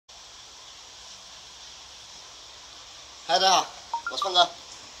嗨，大家好，我是胖哥。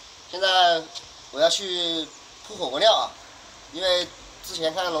现在我要去铺火锅料啊，因为之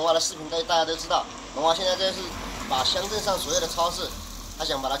前看龙娃的视频，大家都知道，龙娃现在这是把乡镇上所有的超市，他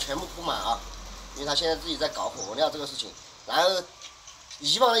想把它全部铺满啊，因为他现在自己在搞火锅料这个事情。然后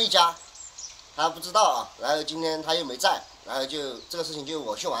以往的一家他不知道啊，然后今天他又没在，然后就这个事情就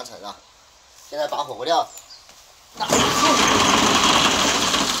我去完成了。现在把火锅料打入。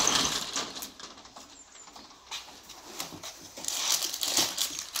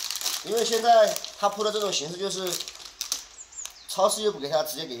因为现在他铺的这种形式就是，超市又不给他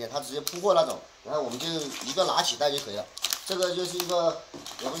直接给他直接铺货那种，然后我们就一个拿起袋就可以了。这个就是一个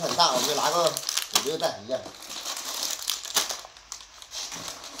也不是很大，我们就拿个5、6袋一样。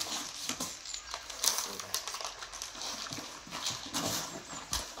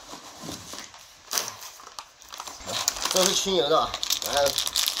这是清油的啊，然后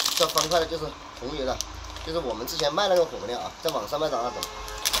这方块的就是红油的，就是我们之前卖那个火锅料啊，在网上卖的那种。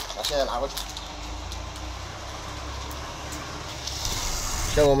然后现在拿过去，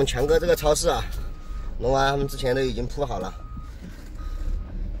像我们强哥这个超市啊，龙娃他们之前都已经铺好了。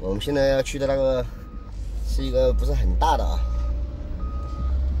我们现在要去的那个是一个不是很大的啊。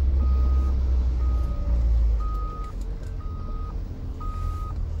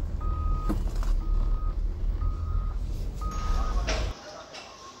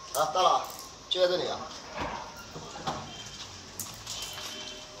好，到了，就在这里啊。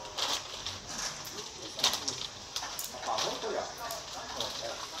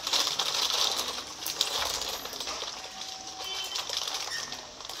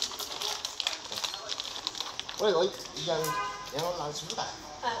我有一样，然后拿书袋，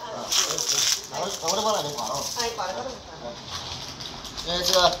拿我都往那边挂了。哎，挂在那里。因为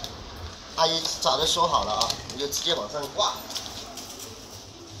这个阿姨早就说好了啊，你就直接往上挂。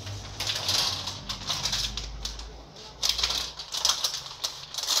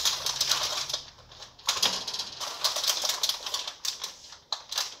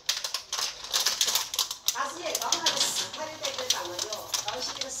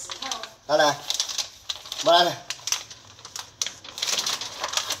来来，没来来。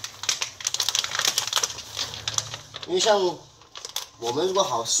因为像我们如果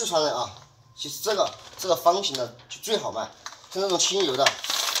好四川人啊，其实这个方形的就最好卖，是那种清油的，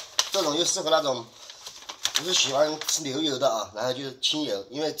这种又适合那种不是喜欢吃牛油的啊，然后就是清油，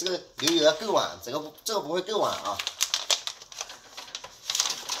因为这个牛油要够碗，这个不会够碗啊。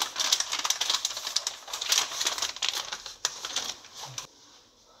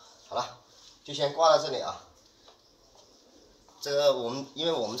好了。就先挂到这里啊。这个因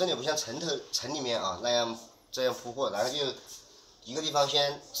为我们这里不像城里面啊那样这样铺货，然后就一个地方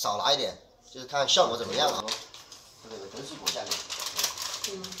先少拿一点，就是看效果怎么样啊。这个都是国家的，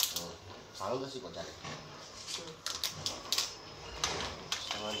啥都是国家的。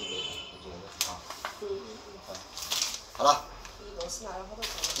相关这个啊。好了。一共是拿了好多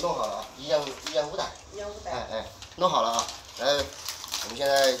钱？弄好了啊，一样5袋。哎，弄好了啊，然后我们现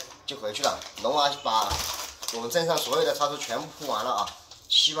在就回去了。龙娃把我们镇上所有的超市全部铺完了啊，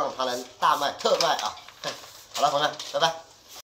希望它能大卖特卖啊！好了，朋友们，拜拜。